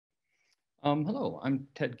Hello, I'm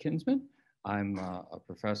Ted Kinsman. I'm a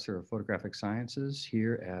professor of photographic sciences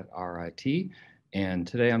here at RIT, and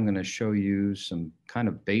today I'm going to show you some kind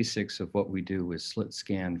of basics of what we do with slit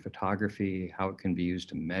scan photography, how it can be used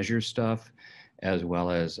to measure stuff, as well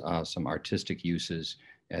as some artistic uses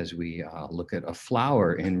as we look at a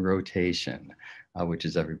flower in rotation, which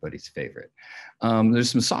is everybody's favorite. There's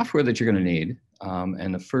some software that you're going to need,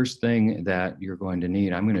 and the first thing that you're going to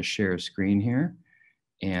need, I'm going to share a screen here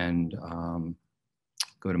and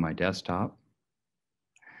go to my desktop.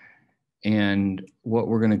 And what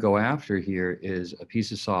we're going to go after here is a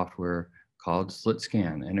piece of software called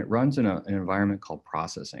slit-scan, and it runs in an environment called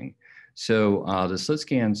processing. So the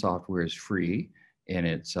slit-scan software is free, and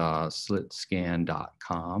it's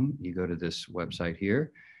slit-scan.com. You go to this website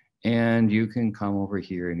here, and you can come over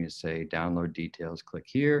here and you say download details, click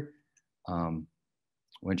here.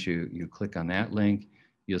 Once you click on that link,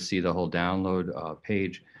 you'll see the whole download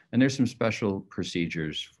page, and there's some special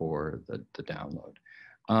procedures for the download.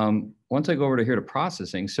 Once I go over to here to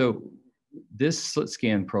processing, so this slit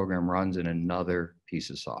scan program runs in another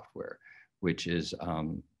piece of software, which is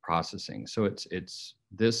processing. So it's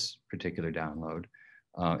this particular download.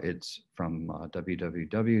 It's from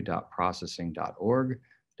www.processing.org.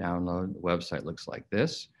 Download. The website looks like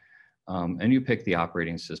this. And you pick the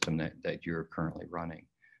operating system that you're currently running.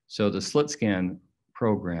 So the slit scan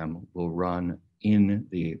program will run in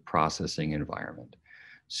the processing environment.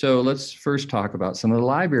 So let's first talk about some of the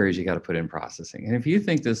libraries you got to put in processing. And if you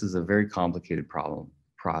think this is a very complicated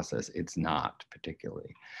process, it's not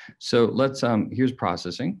particularly. So let's, here's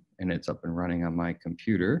processing, and it's up and running on my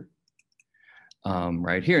computer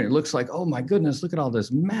right here. And it looks like, oh my goodness, look at all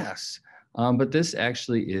this mess. But this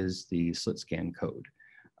actually is the slit scan code.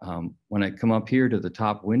 When I come up here to the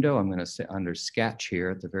top window, I'm going to say under Sketch here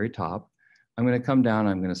at the very top, I'm going to come down,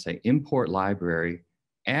 I'm going to say import library,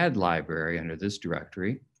 add library under this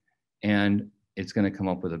directory, and it's going to come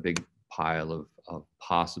up with a big pile of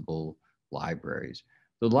possible libraries.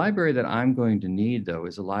 The library that I'm going to need, though,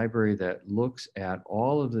 is a library that looks at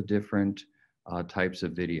all of the different types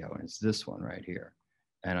of video, and it's this one right here.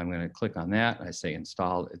 And I'm going to click on that, and I say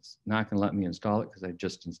install. It's not going to let me install it because I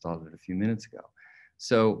just installed it a few minutes ago.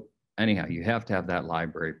 So anyhow, you have to have that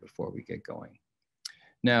library before we get going.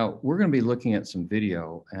 Now, we're going to be looking at some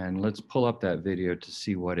video, and let's pull up that video to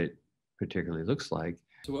see what it particularly looks like.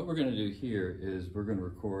 So what we're going to do here is we're going to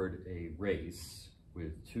record a race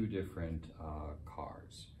with two different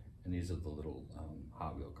cars, and these are the little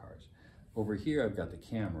Hot Wheel cars. Over here, I've got the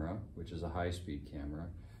camera, which is a high-speed camera,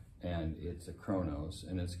 and it's a Chronos,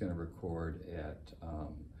 and it's going to record at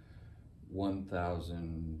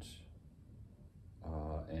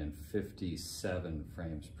 1,057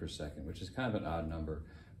 frames per second, which is kind of an odd number,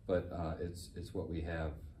 but it's what we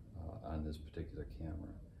have on this particular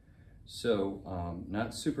camera. So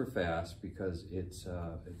not super fast because it's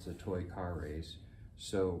a toy car race,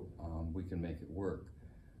 so we can make it work.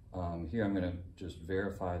 Here I'm going to just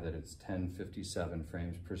verify that it's 1057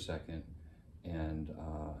 frames per second, and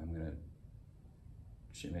I'm going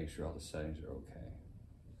to make sure all the settings are okay.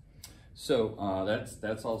 So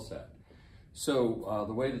that's all set. So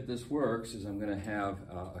the way that this works is I'm going to have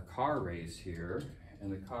a car race here,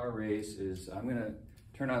 and the car race is, I'm going to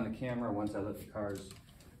turn on the camera once I let the cars,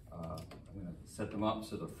 I'm going to set them up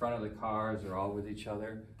so the front of the cars are all with each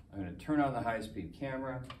other. I'm going to turn on the high-speed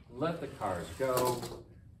camera, let the cars go,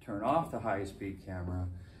 turn off the high-speed camera,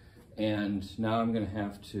 and now I'm going to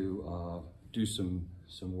have to do some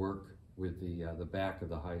work with the back of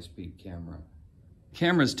the high-speed camera.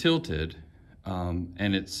 Camera's tilted,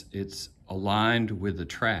 and it's aligned with the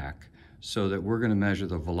track so that we're going to measure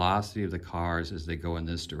the velocity of the cars as they go in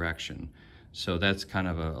this direction. So that's kind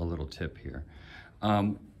of a little tip here.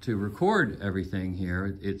 To record everything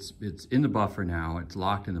here, it's in the buffer now, it's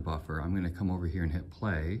locked in the buffer. I'm going to come over here and hit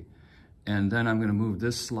play, and then I'm going to move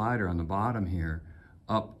this slider on the bottom here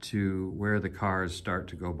up to where the cars start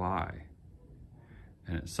to go by.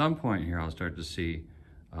 And at some point here, I'll start to see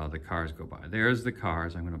the cars go by. There's the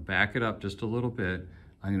cars. I'm going to back it up just a little bit.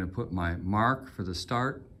 I'm going to put my mark for the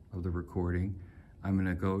start of the recording. I'm going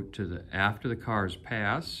to go to after the cars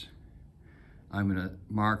pass. I'm going to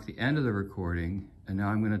mark the end of the recording, and now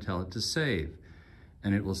I'm going to tell it to save.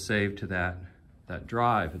 And it will save to that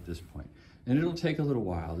drive at this point. And it'll take a little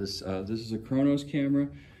while. This is a Chronos camera,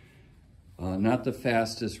 not the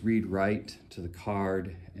fastest read-write to the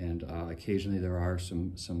card, and occasionally there are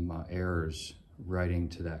some errors writing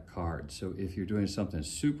to that card. So if you're doing something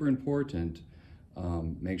super important,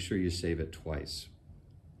 make sure you save it twice.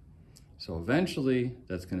 So eventually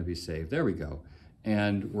that's going to be saved. There we go.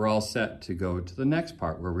 And we're all set to go to the next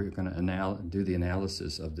part where we're going to do the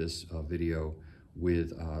analysis of this video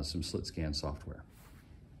with some slit-scan software.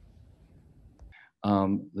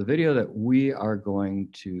 The video that we are going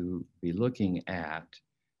to be looking at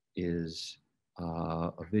is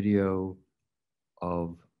a video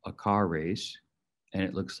of a car race, and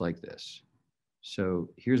it looks like this. So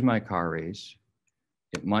here's my car race.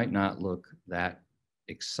 It might not look that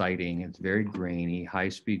exciting. It's very grainy.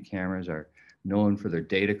 High-speed cameras are known for their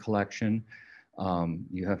data collection.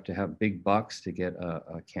 You have to have big bucks to get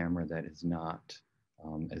a camera that is not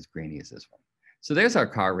as grainy as this one. So there's our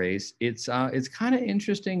car race. It's kind of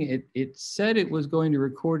interesting. It said it was going to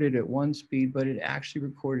record it at 1 speed, but it actually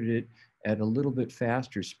recorded it at a little bit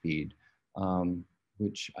faster speed,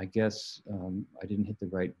 which I guess I didn't hit the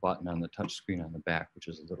right button on the touch screen on the back, which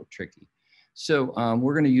is a little tricky. So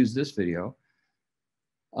we're going to use this video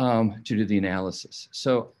to do the analysis.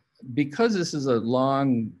 So because this is a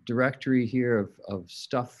long directory here of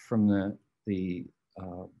stuff from the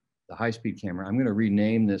high-speed camera, I'm going to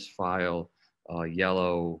rename this file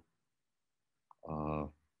yellow car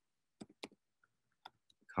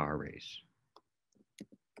race.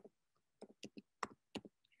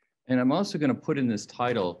 And I'm also going to put in this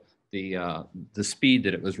title the speed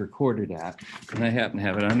that it was recorded at, and I happen to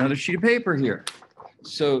have it on another sheet of paper here.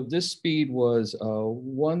 So this speed was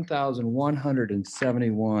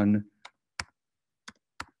 1,171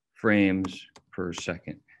 frames per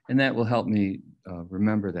second, and that will help me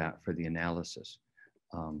remember that for the analysis.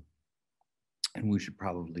 And we should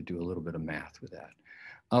probably do a little bit of math with that.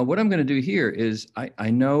 What I'm going to do here is I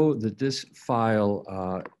know that this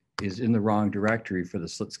file is in the wrong directory for the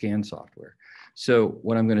slit-scan software. So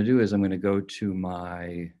what I'm going to do is I'm going to go to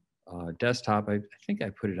my desktop. I think I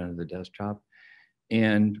put it under the desktop,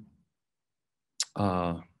 and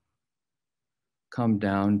come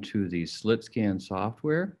down to the slit-scan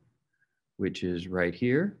software, which is right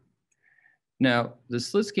here. Now, the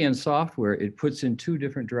slit-scan software, it puts in 2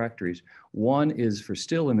 different directories. One is for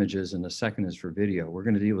still images, and the second is for video. We're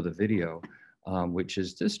going to deal with the video, which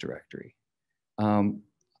is this directory.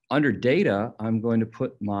 Under data, I'm going to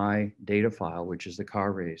put my data file, which is the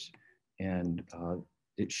car race, and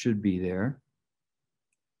it should be there.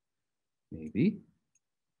 Maybe.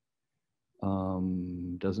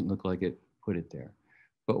 Doesn't look like it put it there.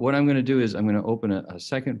 But what I'm going to do is I'm going to open a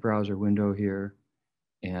second browser window here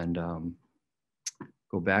and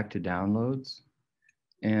go back to downloads.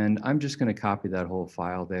 And I'm just going to copy that whole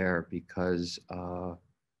file there because I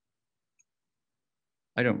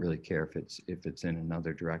don't really care if it's in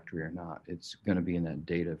another directory or not. It's going to be in that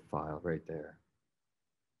data file right there.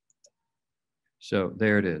 So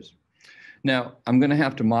there it is. Now I'm going to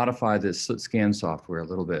have to modify this slit-scan software a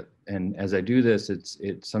little bit. And as I do this,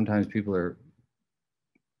 sometimes people are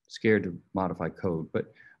scared to modify code,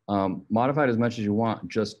 but modify it as much as you want.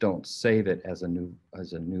 Just don't save it as a new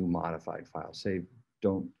modified file.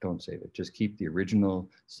 Don't save it. Just keep the original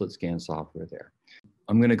slit-scan software there.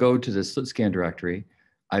 I'm going to go to the slit-scan directory.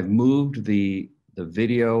 I've moved the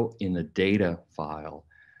video in the data file.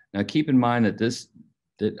 Now keep in mind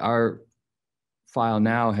that our file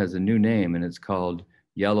now has a new name, and it's called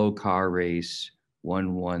Yellow Car Race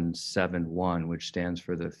 1171, which stands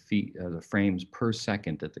for the frames per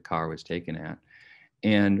second that the car was taken at.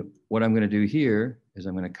 And what I'm going to do here is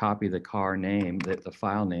I'm going to copy the car name, the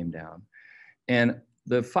file name down. And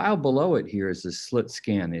the file below it here is the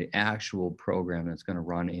slit-scan, the actual program that's going to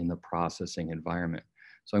run in the processing environment.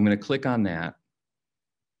 So I'm going to click on that,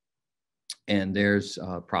 and there's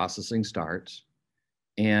processing starts,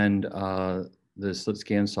 and the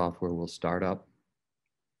slit-scan software will start up,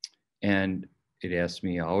 and it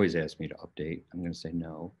always asks me to update. I'm going to say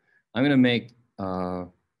no. I'm going to make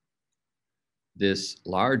this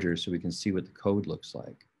larger so we can see what the code looks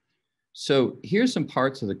like. So here's some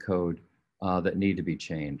parts of the code that need to be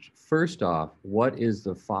changed. First off, what is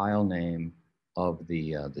the file name of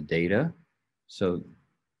the data? So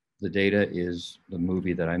the data is the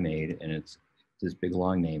movie that I made, and it's this big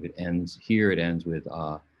long name. It ends with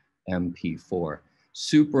MP4.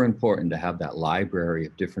 Super important to have that library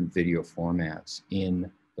of different video formats in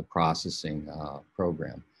the processing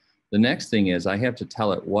program. The next thing is I have to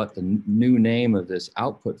tell it what the new name of this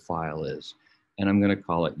output file is, and I'm going to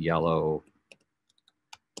call it Yellow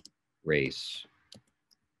Race.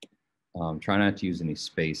 Try not to use any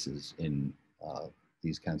spaces in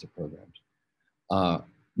these kinds of programs.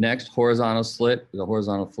 Next, horizontal slit. The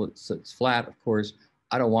horizontal slit sits flat, of course.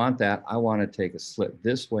 I don't want that. I want to take a slit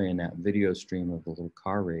this way in that video stream of the little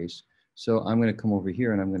car race. So I'm going to come over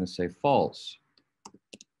here and I'm going to say false.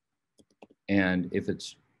 And if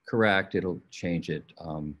it's correct, it'll change it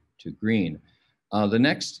to green. The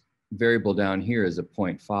next variable down here is a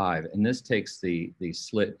 0.5, and this takes the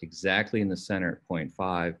slit exactly in the center at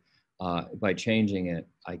 0.5. By changing it,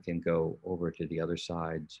 I can go over to the other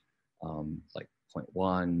sides, like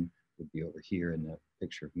 0.1 would be over here in the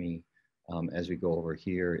picture of me. As we go over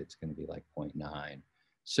here, it's going to be like 0.9.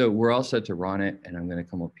 So we're all set to run it, and I'm going to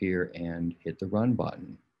come up here and hit the run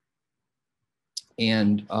button.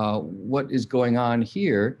 And what is going on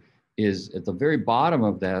here is at the very bottom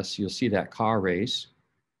of this, you'll see that car race.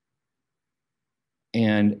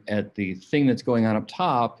 And at the thing that's going on up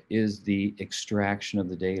top is the extraction of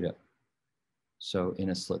the data. So in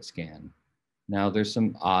a slit scan. Now there's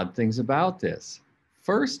some odd things about this.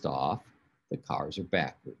 First off, the cars are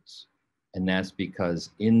backwards. And that's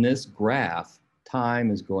because in this graph, time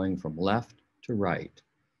is going from left to right.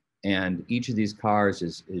 And each of these cars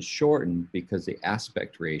is shortened because the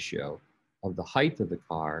aspect ratio of the height of the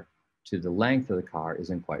car to the length of the car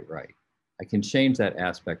isn't quite right. I can change that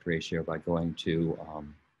aspect ratio by going to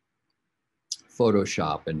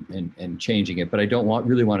Photoshop and changing it, but I don't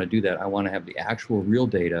really want to do that. I want to have the actual real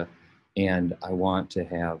data, and I want to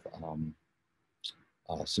have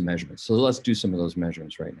some measurements. So let's do some of those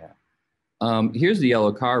measurements right now. Here's the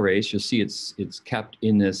yellow car race. You'll see it's kept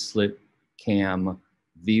in this slit cam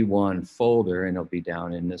V1 folder, and it'll be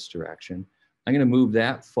down in this direction. I'm going to move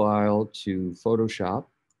that file to Photoshop.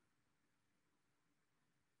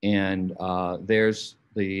 And there's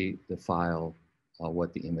the file,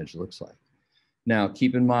 what the image looks like. Now,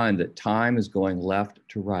 keep in mind that time is going left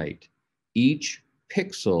to right. Each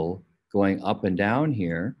pixel going up and down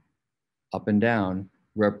here, up and down,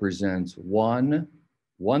 represents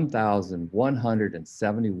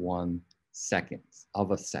 1,171 seconds of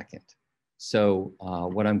a second. So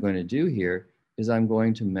what I'm going to do here is I'm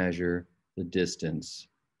going to measure the distance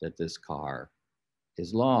that this car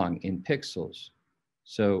is long in pixels.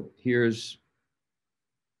 So here's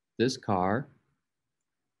this car,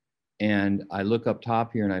 and I look up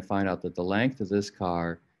top here and I find out that the length of this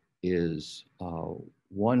car is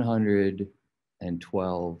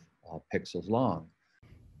 112 pixels long.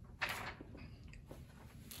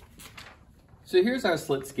 So here's our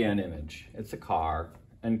slit scan image. It's a car,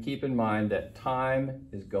 and keep in mind that time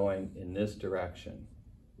is going in this direction.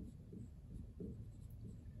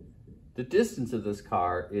 The distance of this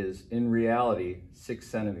car is, in reality, 6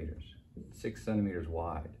 centimeters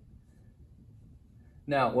wide.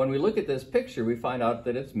 Now, when we look at this picture, we find out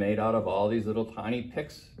that it's made out of all these little tiny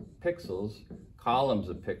pixels, columns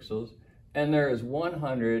of pixels, and there is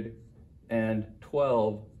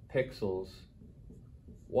 112 pixels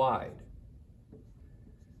wide.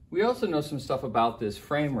 We also know some stuff about this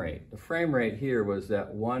frame rate. The frame rate here was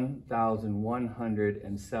that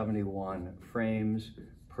 1,171 frames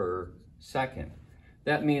per second.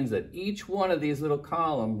 That means that each one of these little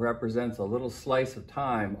columns represents a little slice of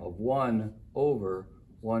time of 1 over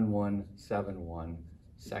 1171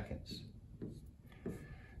 seconds.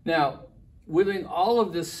 Now, within all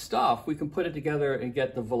of this stuff, we can put it together and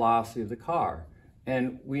get the velocity of the car.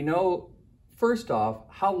 And we know, first off,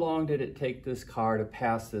 how long did it take this car to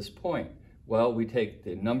pass this point? Well, we take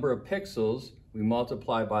the number of pixels, we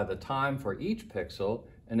multiply by the time for each pixel,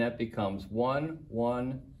 and that becomes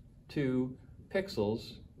 112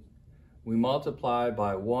 pixels. We multiply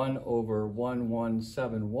by 1 over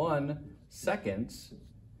 1171 seconds,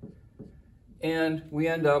 and we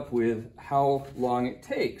end up with how long it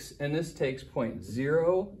takes. And this takes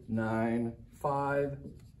 0.095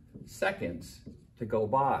 seconds to go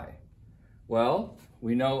by. Well,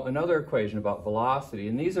 we know another equation about velocity,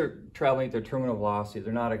 and these are traveling at their terminal velocity.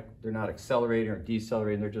 They're not accelerating or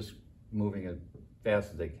decelerating, they're just moving as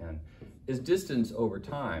fast as they can, is distance over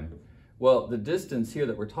time. Well, the distance here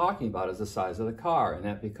that we're talking about is the size of the car, and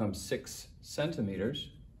that becomes 6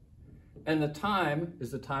 centimeters. And the time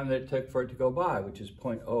is the time that it took for it to go by, which is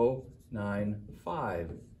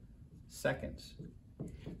 0.095 seconds.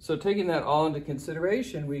 So taking that all into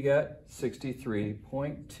consideration, we get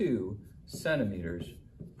 63.2 centimeters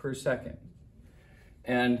per second.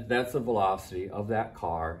 And that's the velocity of that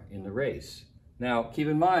car in the race. Now, keep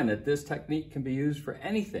in mind that this technique can be used for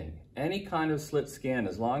anything, any kind of slit scan,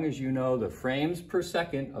 as long as you know the frames per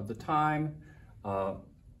second of the time of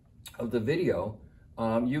the video,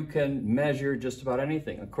 you can measure just about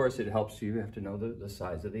anything. Of course, it helps you have to know the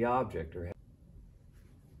size of the object.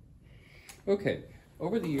 Okay,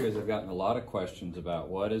 over the years, I've gotten a lot of questions about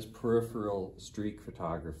what is peripheral streak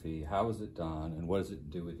photography, how is it done, and what does it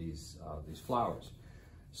do with these flowers.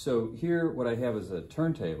 So here, what I have is a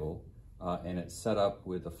turntable, and it's set up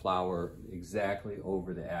with the flower exactly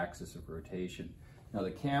over the axis of rotation. Now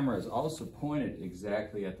the camera is also pointed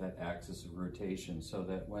exactly at that axis of rotation so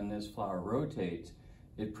that when this flower rotates,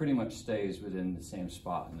 it pretty much stays within the same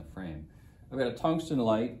spot in the frame. I've got a tungsten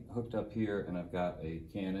light hooked up here, and I've got a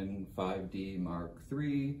Canon 5D Mark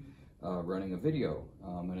III running a video,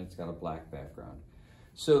 and it's got a black background.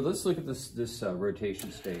 So let's look at this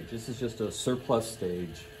rotation stage. This is just a surplus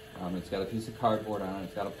stage. It's got a piece of cardboard on it.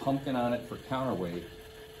 It's got a pumpkin on it for counterweight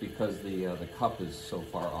because the cup is so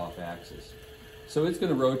far off axis. So it's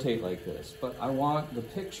going to rotate like this, but I want the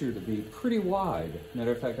picture to be pretty wide.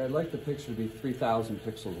 Matter of fact, I'd like the picture to be 3,000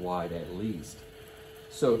 pixels wide at least.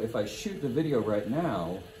 So if I shoot the video right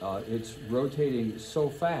now, it's rotating so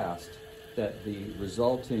fast that the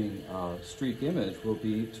resulting streak image will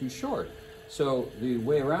be too short. So the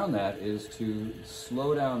way around that is to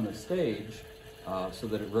slow down the stage so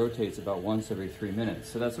that it rotates about once every 3 minutes.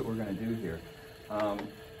 So that's what we're going to do here.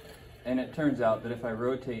 And it turns out that if I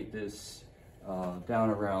rotate this down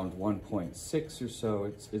around 1.6 or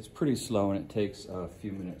so, it's pretty slow, and it takes a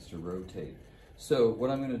few minutes to rotate. So what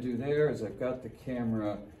I'm going to do there is I've got the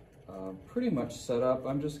camera pretty much set up.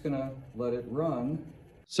 I'm just going to let it run.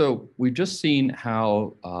 So we've just seen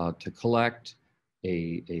how to collect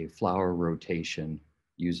a flower rotation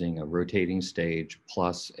using a rotating stage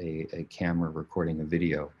plus a camera recording a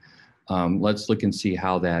video. Let's look and see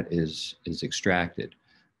how that is extracted.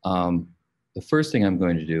 The first thing I'm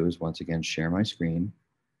going to do is once again share my screen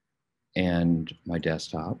and my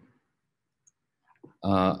desktop.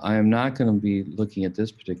 I am not going to be looking at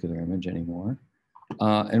this particular image anymore.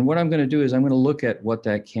 And what I'm going to do is I'm going to look at what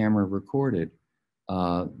that camera recorded.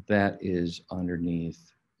 That is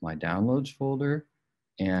underneath my downloads folder,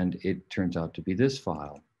 and it turns out to be this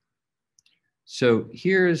file. So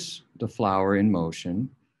here's the flower in motion,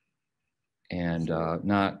 and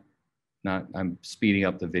I'm speeding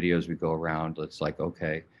up the video as we go around. It's like,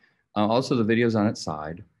 okay. Also, the video's on its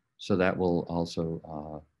side, so that will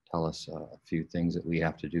also tell us a few things that we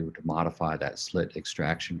have to do to modify that slit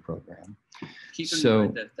extraction program. Keep in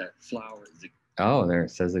mind that flower is... Oh, there,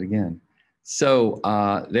 it says it again. So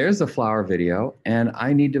there's the flower video, and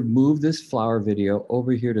I need to move this flower video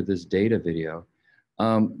over here to this data video.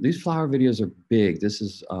 These flower videos are big. This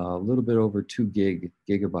is a little bit over 2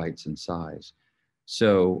 gigabytes in size.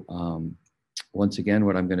 So once again,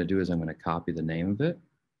 what I'm going to do is I'm going to copy the name of it.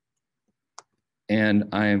 And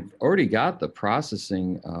I've already got the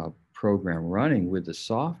processing program running with the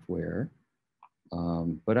software,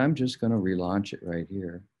 but I'm just going to relaunch it right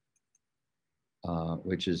here,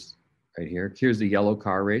 which is right here. Here's the yellow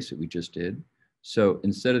car race that we just did. So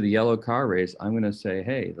instead of the yellow car race, I'm going to say,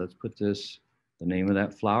 hey, let's put the name of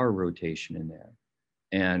that flower rotation in there.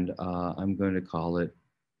 And I'm going to call it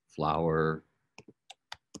flower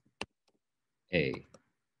A.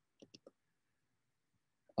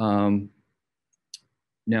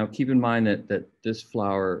 Now keep in mind that this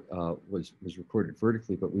flower was recorded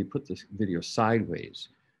vertically, but we put this video sideways.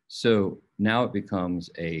 So now it becomes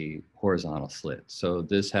a horizontal slit. So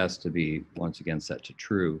this has to be, once again, set to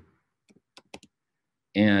true.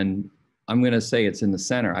 And I'm going to say it's in the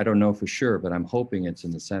center. I don't know for sure, but I'm hoping it's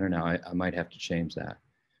in the center now. I might have to change that.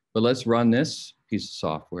 But let's run this piece of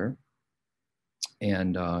software.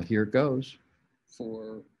 And here it goes.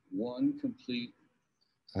 For one complete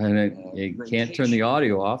and you can't turn the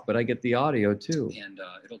audio off, but I get the audio too. And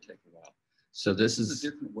it'll take a while. So this is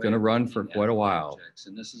going to run for quite a while.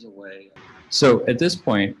 And this is a way. So at this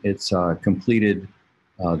point, it's completed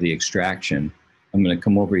the extraction. I'm going to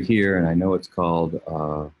come over here, and I know it's called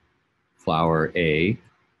flower A,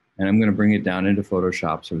 and I'm going to bring it down into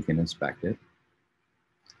Photoshop so we can inspect it.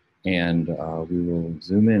 And we will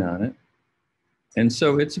zoom in on it. And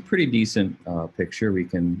so it's a pretty decent picture. We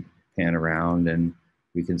can pan around, and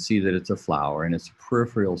we can see that it's a flower, and it's a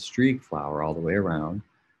peripheral streak flower all the way around.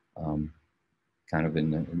 Kind of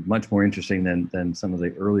much more interesting than some of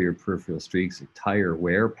the earlier peripheral streaks, of tire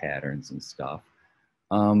wear patterns and stuff.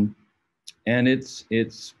 And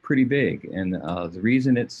it's pretty big. And the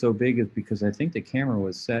reason it's so big is because I think the camera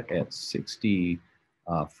was set at 60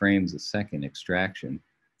 frames a second extraction.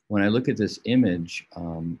 When I look at this image,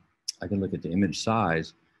 I can look at the image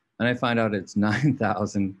size, and I find out it's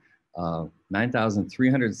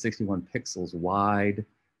 9,361 pixels wide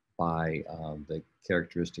by the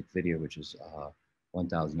characteristic video, which is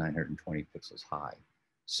 1,920 pixels high.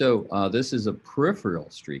 So this is a peripheral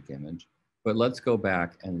streak image, but let's go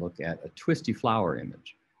back and look at a twisty flower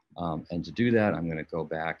image. And to do that, I'm going to go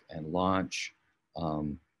back and launch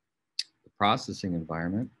the processing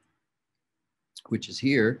environment, which is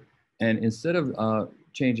here. And instead of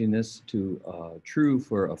changing this to true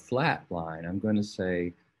for a flat line, I'm going to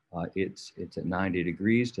say it's at 90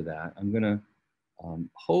 degrees to that. I'm going to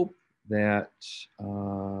hope that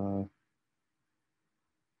we're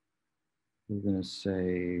going to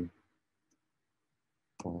say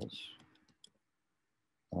false.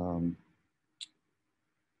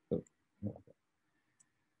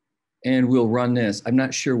 And we'll run this. I'm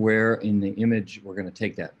not sure where in the image we're going to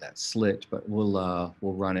take that slit, but we'll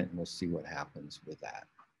run it and we'll see what happens with that.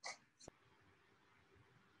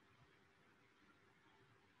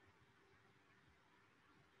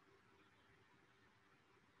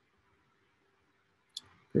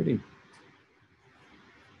 Pretty.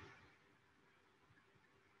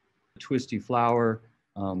 Twisty flower,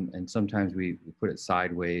 and sometimes we put it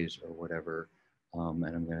sideways or whatever. And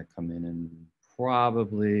I'm going to come in and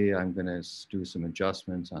probably I'm going to do some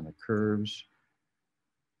adjustments on the curves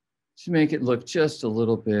to make it look just a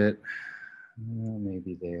little bit,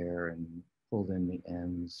 maybe there, and pull in the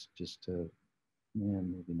ends just to,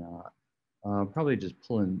 maybe not. Probably just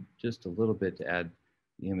pull in just a little bit to add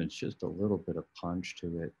the image, just a little bit of punch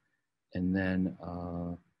to it. And then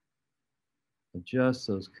adjust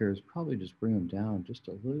those curves, probably just bring them down just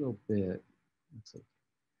a little bit.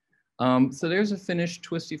 So there's a finished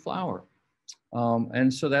twisty flower.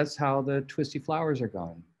 And so that's how the twisty flowers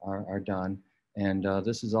are done. And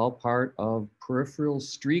this is all part of peripheral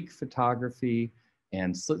streak photography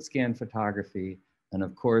and slit scan photography. And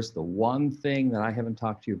of course, the one thing that I haven't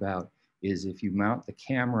talked to you about is if you mount the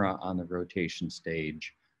camera on the rotation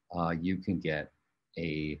stage, you can get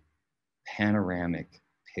a panoramic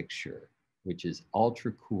picture, which is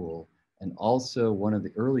ultra cool, and also one of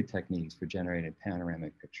the early techniques for generating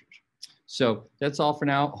panoramic pictures. So that's all for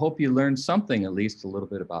now. Hope you learned something, at least a little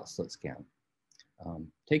bit about slit scan.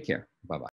 Take care. Bye-bye.